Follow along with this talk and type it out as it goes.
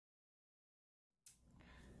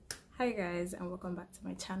Hi guys, and welcome back to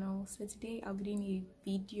my channel. So today I'll be doing a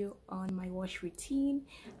video on my wash routine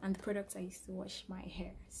and the products I use to wash my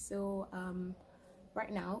hair. So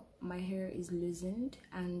right now my hair is loosened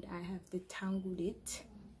and I have detangled it,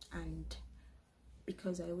 and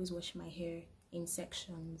because I always wash my hair in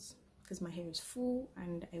sections because my hair is full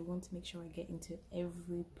and I want to make sure I get into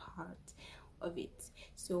every part of it.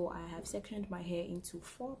 So I have sectioned my hair into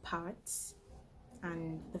 4 parts,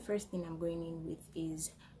 and the first thing I'm going in with is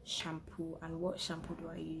shampoo. And what shampoo do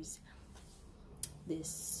I use?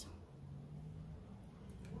 This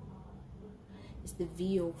is the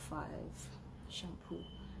VO5 shampoo,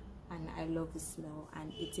 and I love the smell,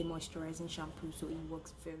 and it's a moisturizing shampoo, so it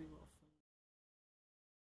works very well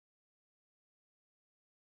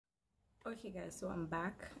for me. Okay guys, so I'm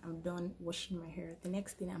back. I'm done washing my hair. The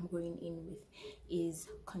next thing I'm going in with is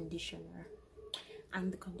conditioner,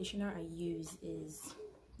 and the conditioner I use is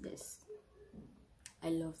this. I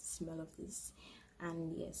love the smell of this,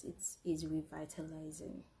 and yes, it is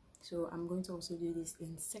revitalizing. So I'm going to also do this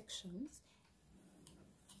in sections.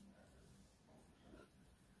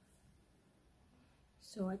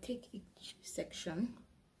 So I take each section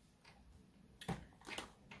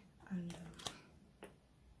and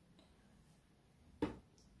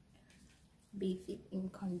bathe it in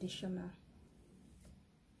conditioner.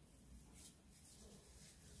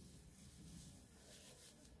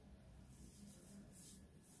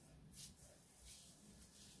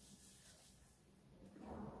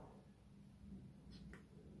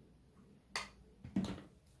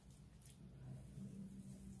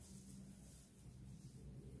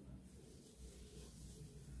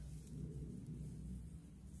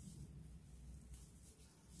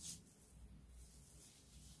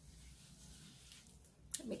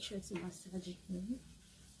 Make sure to massage it in.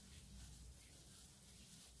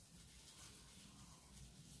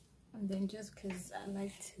 And then, just because I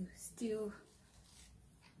like to still,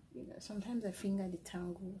 sometimes I finger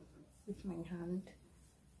detangle with my hand.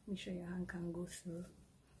 Make sure your hand can go through.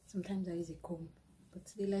 Sometimes I use a comb, but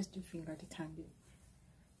today let's do finger detangle.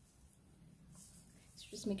 So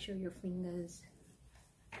just make sure your fingers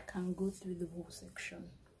can go through the whole section.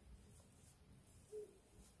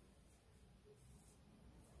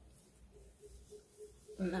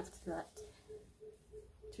 And after that,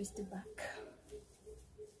 twist it back.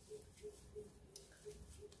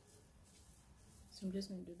 So I'm just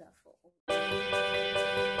going to do that for all.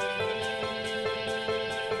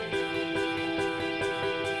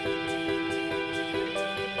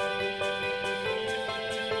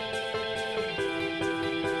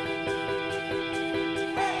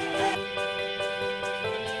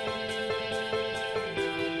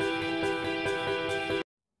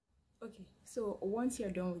 Okay, so once you're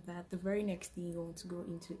done with that, the very next thing you want to go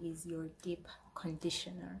into is your deep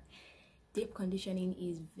conditioner. Deep conditioning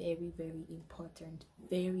is very important,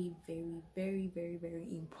 very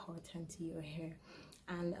important to your hair.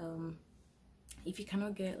 And if you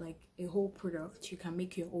cannot get like a whole product, you can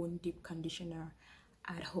make your own deep conditioner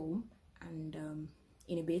at home, and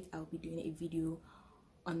in a bit I'll be doing a video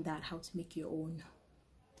on that, how to make your own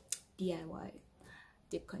DIY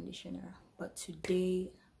deep conditioner. But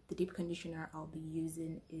today the deep conditioner I'll be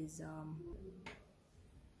using is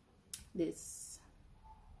this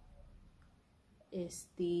is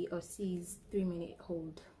the Aussie's 3-minute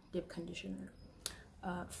hold deep conditioner.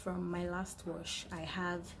 From my last wash, I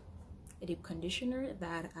have a deep conditioner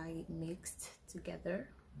that I mixed together,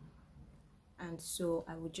 and so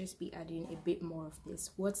I would just be adding a bit more of this.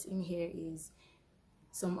 What's in here is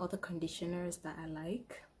some other conditioners that I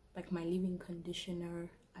like my leave-in conditioner.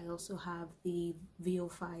 I also have the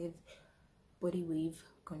VO5 body wave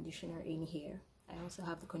conditioner in here. I also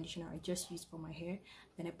have the conditioner I just used for my hair.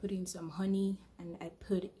 Then I put in some honey and I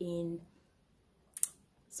put in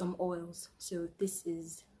some oils. So this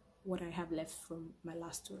is what I have left from my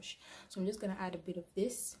last wash. So I'm just gonna add a bit of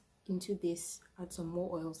this into this, add some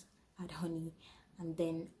more oils, add honey, and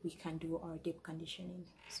then we can do our deep conditioning.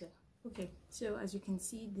 So okay, so as you can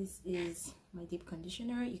see, this is my deep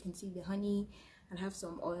conditioner. You can see the honey, and have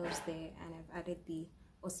some oils there, and I've added the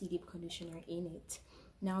Aussie deep conditioner in it.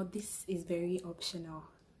 Now this is very optional.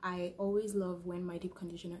 I always love when my deep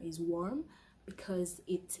conditioner is warm because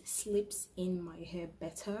it slips in my hair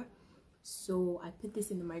better. So I put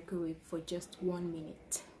this in the microwave for just 1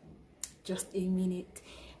 minute, just a minute,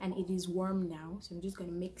 and it is warm now. So I'm just going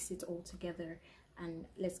to mix it all together and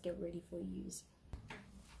let's get ready for use.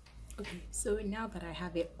 Okay, so now that I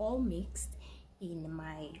have it all mixed in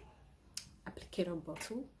my applicator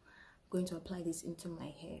bottle, I'm going to apply this into my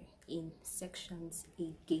hair in sections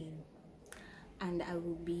again, and I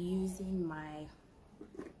will be using my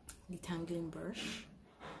detangling brush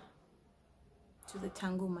to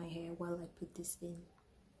detangle my hair while I put this in.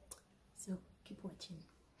 So keep watching.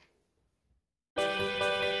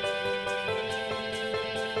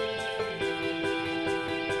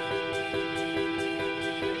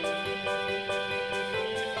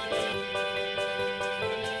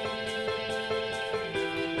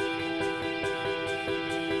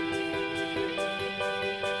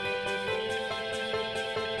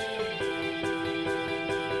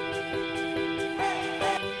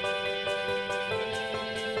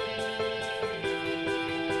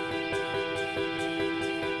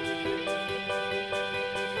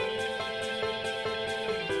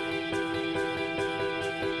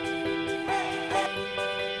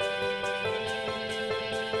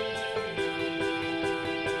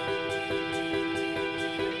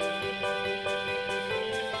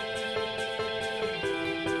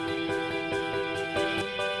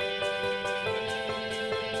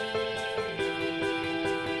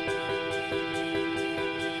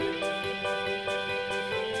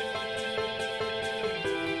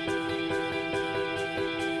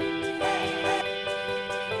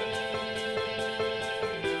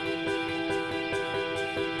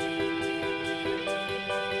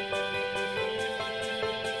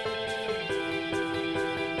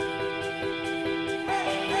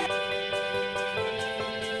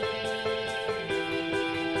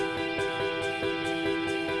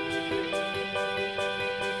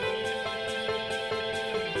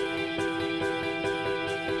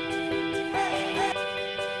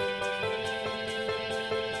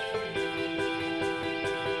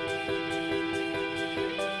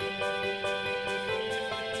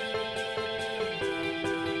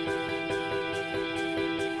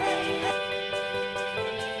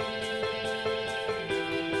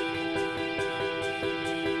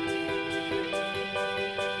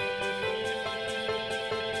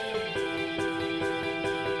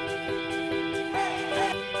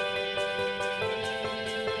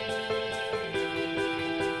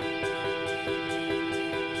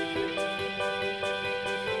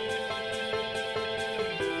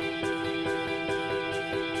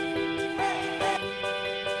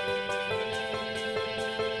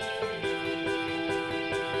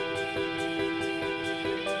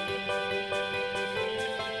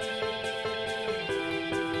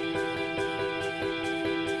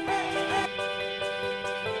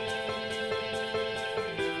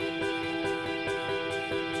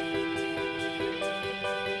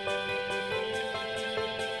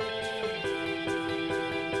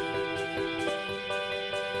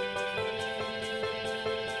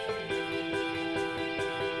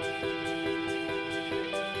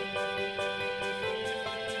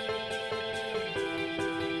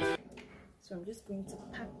 So I'm just going to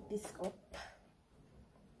pack this up.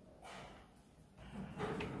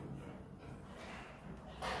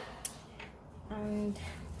 And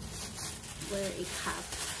wear a cap.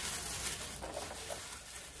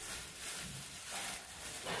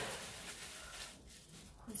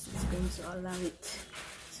 This is going to allow it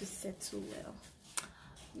to settle well.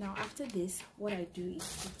 Now after this, what I do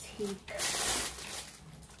is to take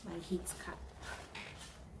my heat cap.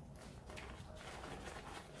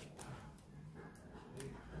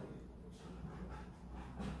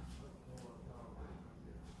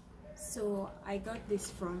 So I got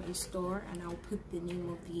this from a store, and I'll put the name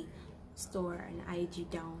of the store and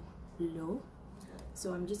IG down below.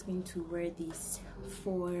 So I'm just going to wear this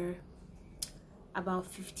for about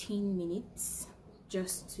 15 minutes,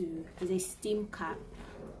 just to, there's a steam cap,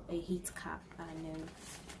 a heat cap, and then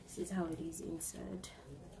this is how it is inside.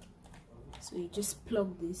 So you just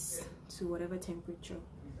plug this to whatever temperature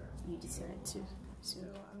you decide to. So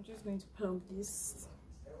I'm just going to plug this.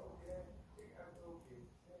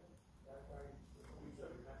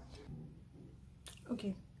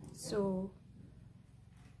 Okay, so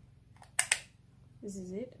this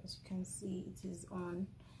is it. As you can see, it is on.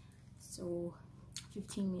 So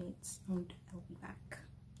 15 minutes and I'll be back.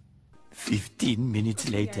 15 minutes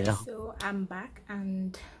later. Guys, so I'm back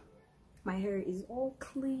and my hair is all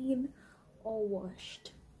clean, all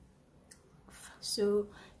washed. So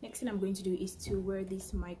next thing I'm going to do is to wear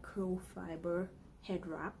this microfiber head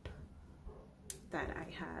wrap that I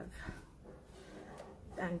have,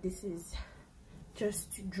 and this is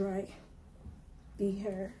just to dry the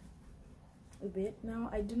hair a bit. Now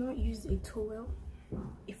I do not use a towel.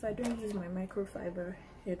 If I don't use my microfiber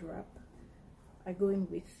head wrap, I go in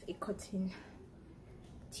with a cotton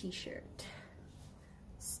t-shirt.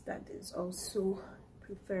 That is also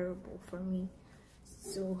preferable for me.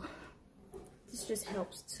 So this just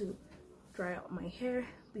helps to dry out my hair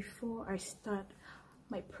before I start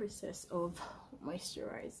my process of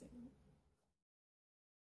moisturizing.